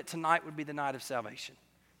 I pray that tonight would be the night of salvation.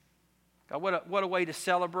 God, what a way to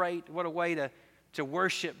celebrate, what a way to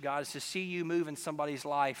worship, God, is to see you move in somebody's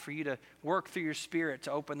life, for you to work through your Spirit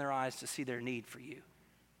to open their eyes to see their need for you.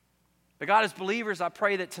 But God, as believers, I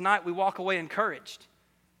pray that tonight we walk away encouraged.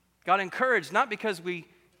 God, encouraged, not because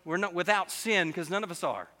we're not without sin, because none of us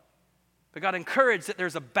are. But God, encouraged that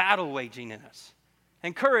there's a battle waging in us.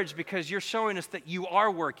 Encouraged because you're showing us that you are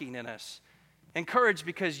working in us. Encouraged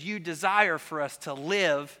because you desire for us to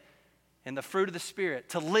live in the fruit of the Spirit,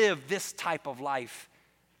 to live this type of life.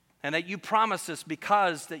 And that you promise us,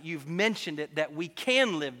 because that you've mentioned it, that we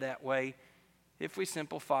can live that way if we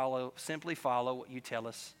simply follow what you tell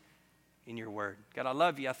us in your word. God, I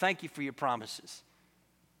love you. I thank you for your promises.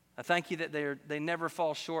 I thank you that they never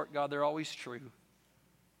fall short. God, they're always true.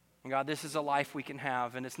 And God, this is a life we can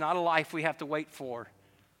have, and it's not a life we have to wait for.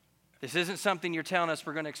 This isn't something you're telling us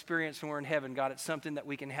we're going to experience when we're in heaven, God. It's something that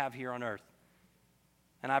we can have here on earth.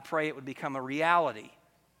 And I pray it would become a reality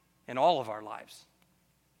in all of our lives.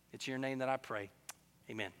 It's your name that I pray.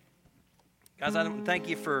 Amen. Guys, I thank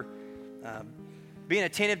you for being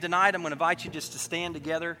attentive tonight. I'm going to invite you just to stand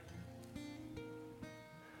together.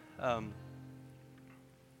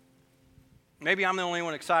 Maybe I'm the only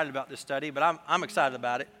one excited about this study, but I'm excited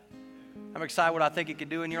about it. I'm excited what I think it could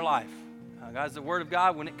do in your life. Guys, the Word of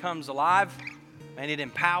God, when it comes alive, and it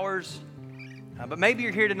empowers. But maybe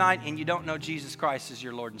you're here tonight and you don't know Jesus Christ as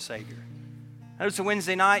your Lord and Savior. I know it's a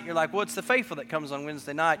Wednesday night. You're like, well, it's the faithful that comes on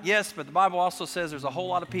Wednesday night. Yes, but the Bible also says there's a whole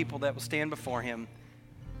lot of people that will stand before Him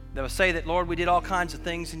that will say that, Lord, we did all kinds of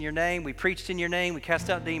things in your name. We preached in your name. We cast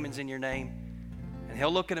out demons in your name. And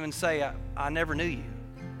He'll look at them and say, I never knew you.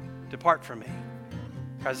 Depart from me.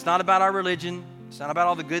 Because it's not about our religion. It's not about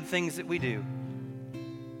all the good things that we do.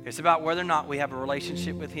 It's about whether or not we have a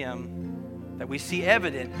relationship with Him that we see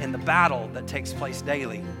evident in the battle that takes place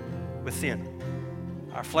daily with sin.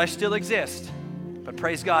 Our flesh still exists, but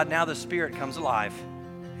praise God, now the Spirit comes alive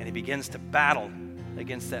and He begins to battle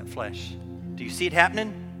against that flesh. Do you see it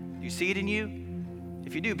happening? Do you see it in you?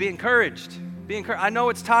 If you do, be encouraged. Be encouraged. I know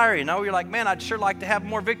it's tiring. I know you're like, man, I'd sure like to have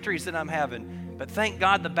more victories than I'm having. But thank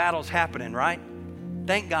God the battle's happening, right?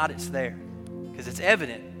 Thank God it's there. Because it's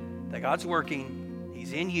evident that God's working.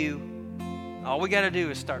 He's in you. All we got to do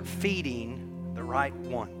is start feeding the right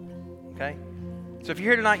one. Okay? So if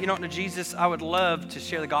you're here tonight, you don't know Jesus, I would love to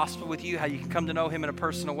share the gospel with you, how you can come to know Him in a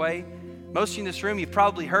personal way. Most of you in this room, you've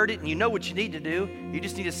probably heard it and you know what you need to do. You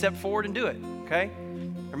just need to step forward and do it. Okay?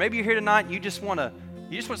 Or maybe you're here tonight and you just want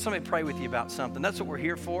somebody to pray with you about something. That's what we're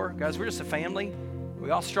here for. Guys, we're just a family. We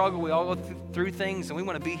all struggle. We all go through things, and we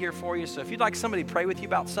want to be here for you. So if you'd like somebody to pray with you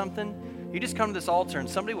about something, you just come to this altar and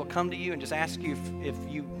somebody will come to you and just ask you if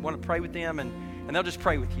you want to pray with them, and they'll just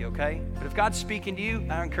pray with you, okay? But if God's speaking to you,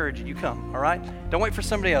 I encourage you, you come, all right? Don't wait for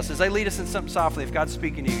somebody else. As they lead us in something softly, if God's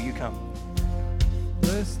speaking to you, you come.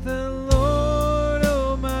 Bless the Lord,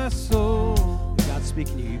 oh my soul. If God's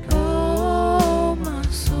speaking to you, you come. Oh, my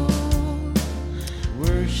soul.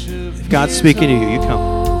 Worship. If God's speaking to you, you come.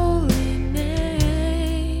 Holy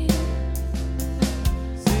name.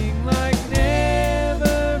 Sing like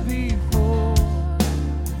never before.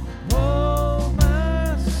 Oh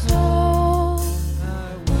my soul, Soul,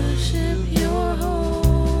 I worship your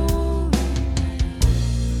holy name.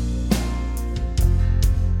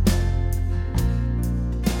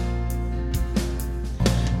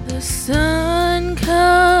 The sun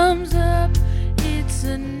comes up, it's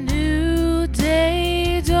a new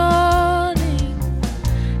day dawning.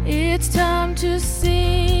 It's time to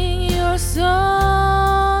sing your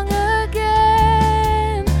song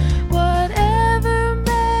again. Whatever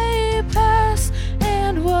may pass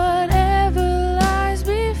and whatever lies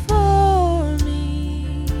before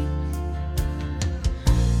me,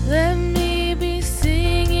 let me be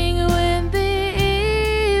singing when the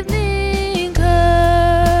evening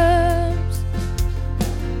comes.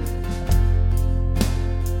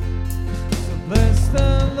 so bless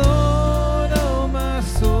the Lord, oh my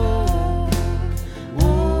soul.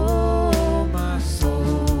 Oh my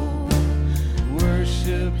soul,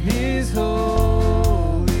 worship His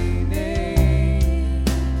holy name.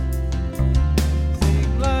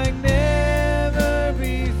 Sing like never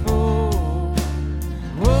before.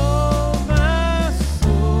 Oh my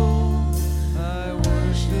soul, I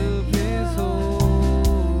worship His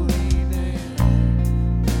holy name.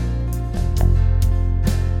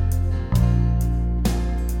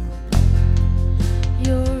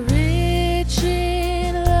 You're rich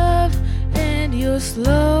in love and you're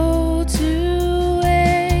slow to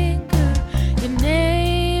anger. Your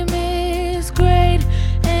name is great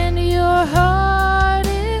and your heart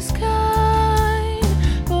is kind.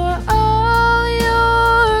 For all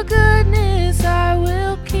your goodness I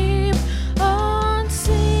will keep on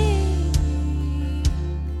singing.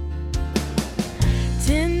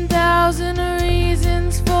 10,000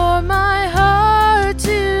 reasons for my heart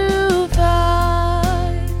to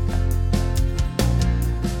find.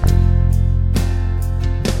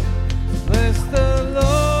 Bless the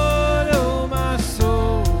Lord, oh my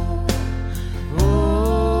soul.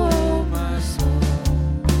 Oh my soul,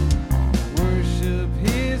 worship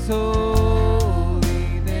His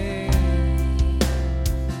holy name.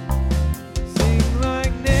 Sing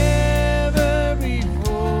like never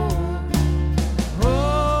before.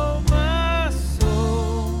 Oh my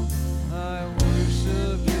soul, I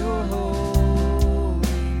worship your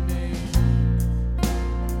holy name.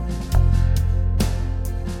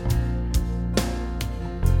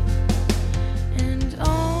 And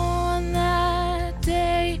on that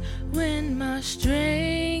day when my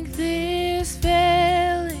strength is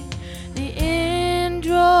failing, the end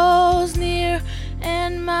draws near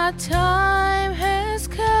and my time has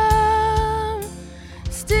come,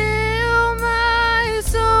 still my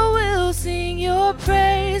soul will sing your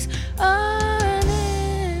praise unending.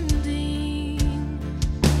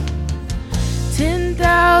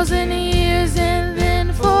 10,000 years and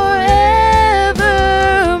then forevermore.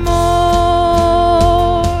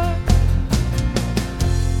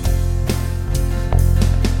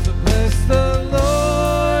 So bless the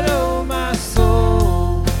Lord, oh my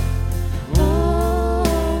soul.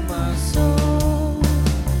 Oh my soul,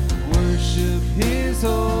 worship His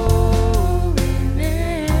holy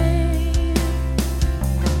name.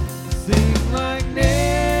 Sing like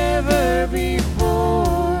never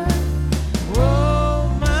before. Oh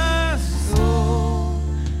my soul,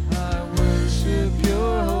 I worship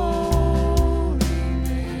your holy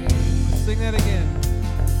name. Sing that again.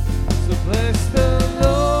 So bless the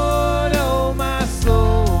Lord, oh my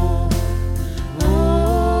soul.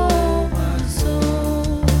 Oh my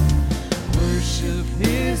soul, worship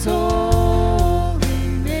His holy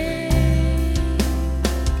name.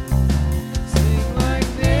 Sing like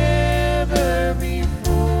never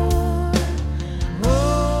before.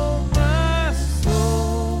 Oh my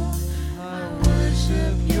soul, I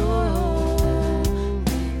worship your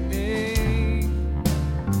holy name.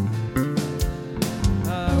 I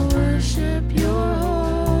worship your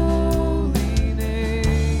holy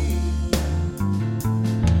name.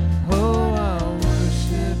 Oh, I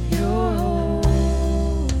worship your holy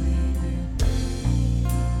name.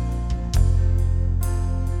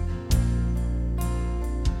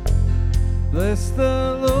 Bless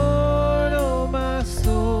the Lord, oh my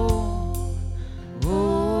soul.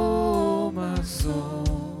 Oh my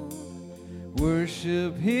soul, worship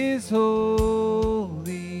worship His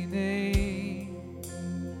holy name.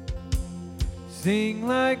 Sing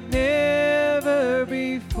like never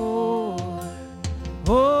before.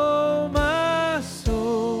 Oh, my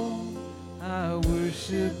soul, I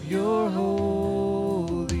worship your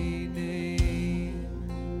holy name.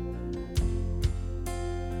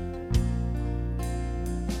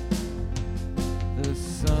 The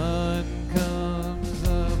sun comes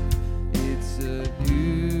up, it's a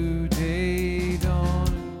new day dawn.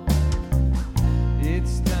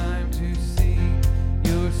 It's time to sing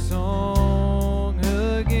your song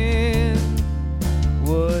again.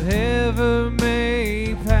 Whatever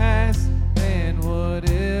may pass and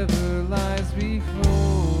whatever lies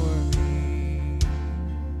before me,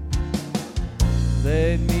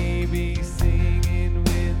 let me be singing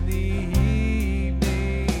when the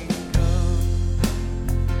evening comes.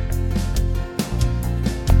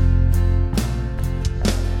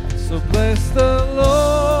 So bless the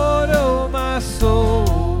Lord, oh my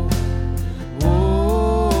soul,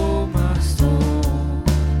 oh my soul,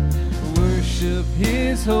 worship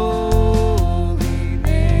His holy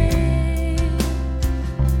name.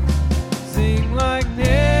 Sing like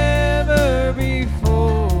never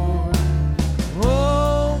before.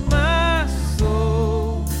 Oh, my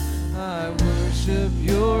soul, I worship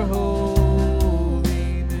your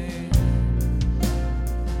holy name.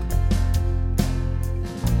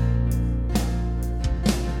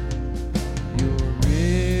 You're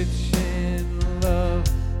rich in love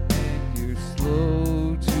and you're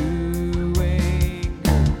slow to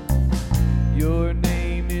anger. Your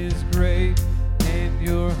name is great and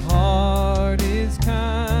your heart is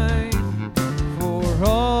kind. For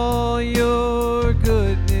all your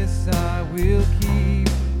goodness I will keep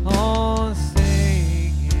on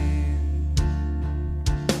singing.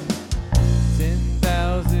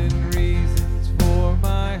 10,000 reasons for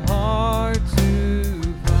my heart to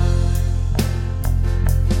find.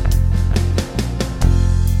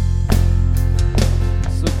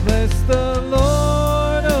 So bless the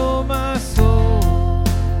Lord, oh my soul,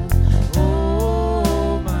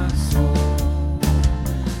 oh my soul,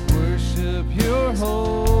 worship your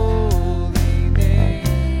holy name.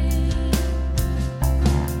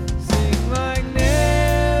 Sing like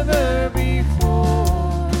never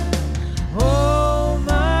before. Oh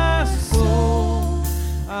my soul,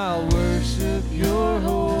 I'll worship your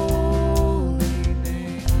holy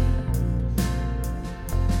name.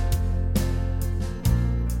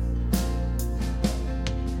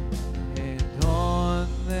 And on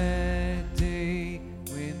that day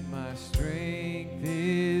when my strength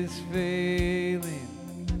is failing,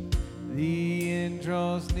 the end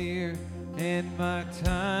draws near and my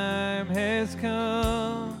time has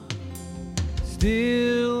come,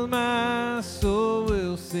 still my soul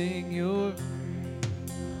will sing your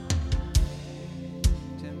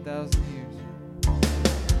 10,000 years.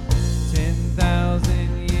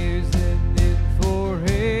 10,000 years and then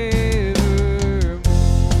forevermore.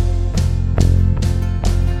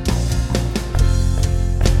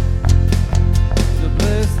 So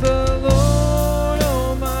bless the Lord,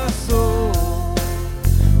 oh my soul,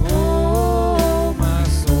 oh my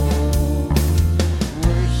soul,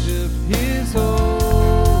 worship His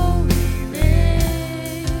holy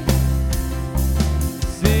name.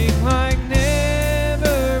 Sing like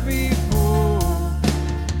never before.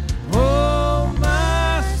 Oh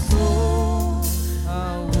my soul,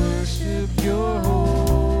 I'll worship your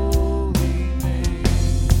holy name.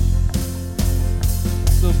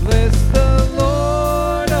 So bless the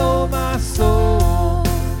Lord, oh my soul,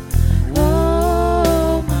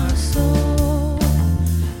 oh my soul,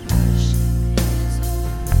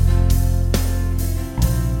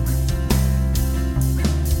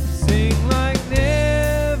 sing like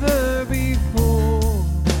never before.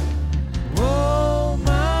 Oh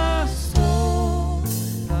my soul,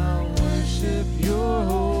 I'll worship your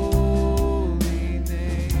holy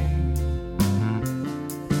name.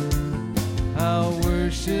 I'll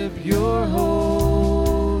worship your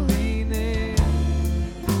holy name.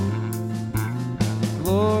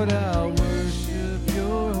 Lord, I'll worship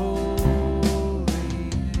your holy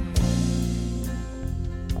name.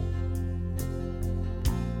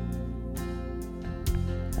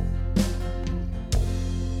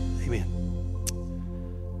 Amen.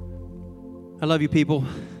 I love you, people.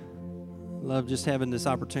 Love just having this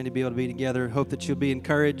opportunity to be able to be together. Hope that you'll be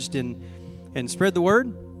encouraged and spread the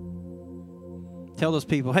word. Tell those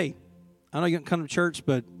people, hey, I know you can come to church,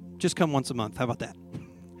 but just come once a month. How about that?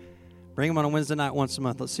 Bring them on a Wednesday night once a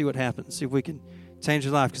month. Let's see what happens. See if we can change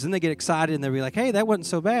their life. Because then they get excited and they'll be like, hey, that wasn't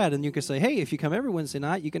so bad. And you can say, hey, if you come every Wednesday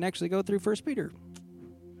night, you can actually go through 1 Peter.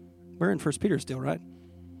 We're in 1 Peter still, right?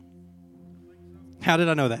 How did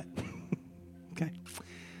I know that? Okay.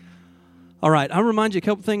 All right, I'll remind you a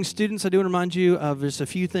couple things. Students, I do want to remind you of just a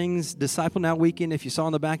few things. Disciple Now Weekend, if you saw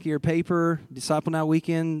on the back of your paper, Disciple Now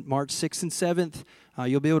Weekend, March 6th and 7th.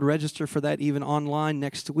 You'll be able to register for that even online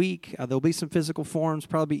next week. There'll be some physical forms,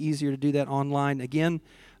 probably easier to do that online. Again,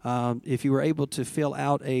 if you were able to fill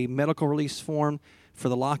out a medical release form for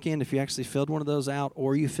the lock-in, if you actually filled one of those out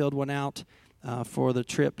or you filled one out for the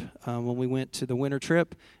trip when we went to the winter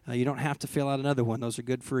trip, you don't have to fill out another one. Those are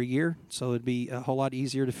good for a year, so it'd be a whole lot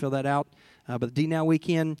easier to fill that out. But the D-Now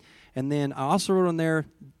Weekend, and then I also wrote on there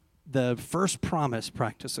the first promise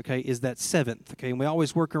practice, okay, is that 7th, okay, and we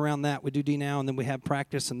always work around that. We do D-Now, and then we have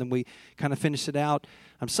practice, and then we kind of finish it out.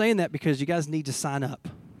 I'm saying that because you guys need to sign up,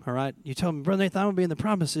 all right? You told me, Brother Nathan, I'm going to be in the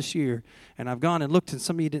promise this year, and I've gone and looked, and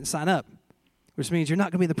some of you didn't sign up, which means you're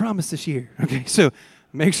not going to be in the promise this year, okay? So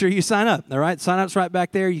make sure you sign up, all right? Sign up's right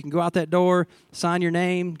back there. You can go out that door, sign your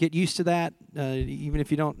name, get used to that. Even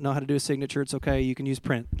if you don't know how to do a signature, it's okay. You can use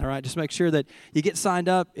print, all right? Just make sure that you get signed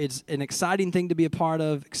up. It's an exciting thing to be a part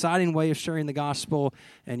of, exciting way of sharing the gospel,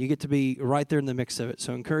 and you get to be right there in the mix of it.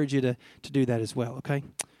 So I encourage you to do that as well, okay?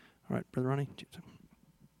 All right, Brother Ronnie.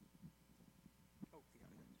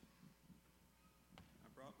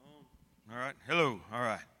 All right. Hello. All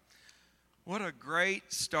right. What a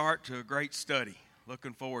great start to a great study.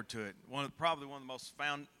 Looking forward to it. Probably one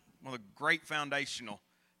of the great foundational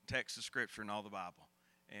texts of Scripture in all the Bible.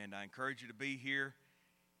 And I encourage you to be here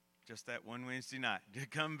just that one Wednesday night. To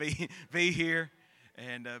come be here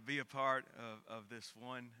and be a part of this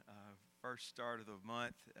one first start of the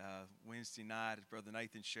month, Wednesday night, as Brother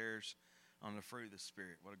Nathan shares on the fruit of the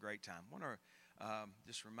Spirit. What a great time. I want to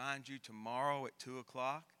just remind you, tomorrow at 2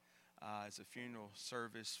 o'clock is a funeral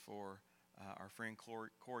service for our friend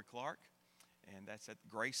Corey Clark. And that's at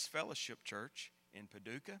Grace Fellowship Church in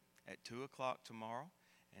Paducah at 2 o'clock tomorrow.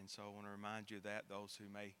 And so I want to remind you of that, those who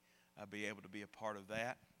may be able to be a part of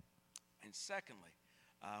that. And secondly,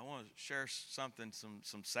 I want to share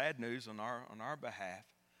some sad news on our behalf,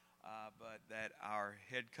 but that our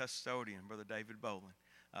head custodian, Brother David Bolin,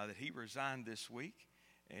 that he resigned this week.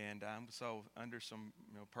 And so under some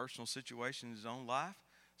personal situations in his own life.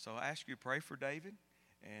 So I ask you to pray for David.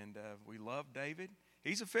 And we love David.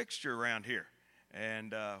 He's a fixture around here,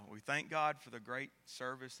 and we thank God for the great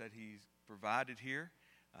service that he's provided here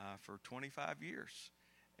for 25 years.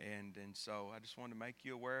 And so I just wanted to make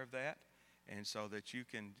you aware of that, and so that you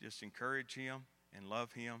can just encourage him and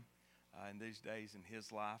love him in these days in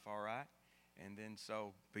his life, all right? And then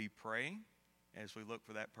so be praying as we look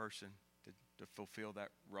for that person to fulfill that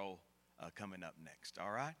role coming up next,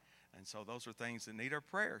 all right? And so those are things that need our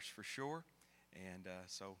prayers for sure. And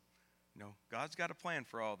so, God's got a plan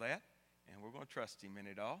for all that, and we're going to trust him in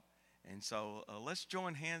it all. And so let's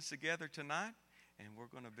join hands together tonight, and we're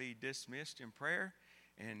going to be dismissed in prayer.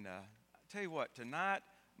 And I tell you what, tonight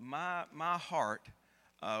my heart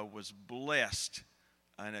was blessed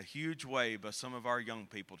in a huge way by some of our young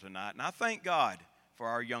people tonight. And I thank God for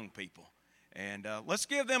our young people. And let's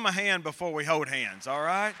give them a hand before we hold hands, all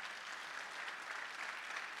right?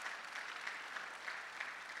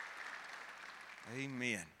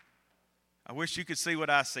 Amen. I wish you could see what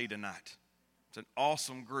I see tonight. It's an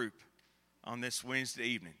awesome group on this Wednesday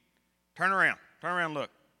evening. Turn around, look.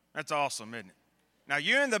 That's awesome, isn't it? Now,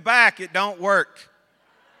 you in the back, it don't work.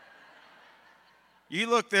 You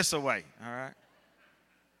look this way, all right?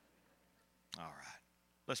 All right.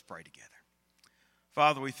 Let's pray together.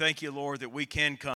 Father, we thank you, Lord, that we can come.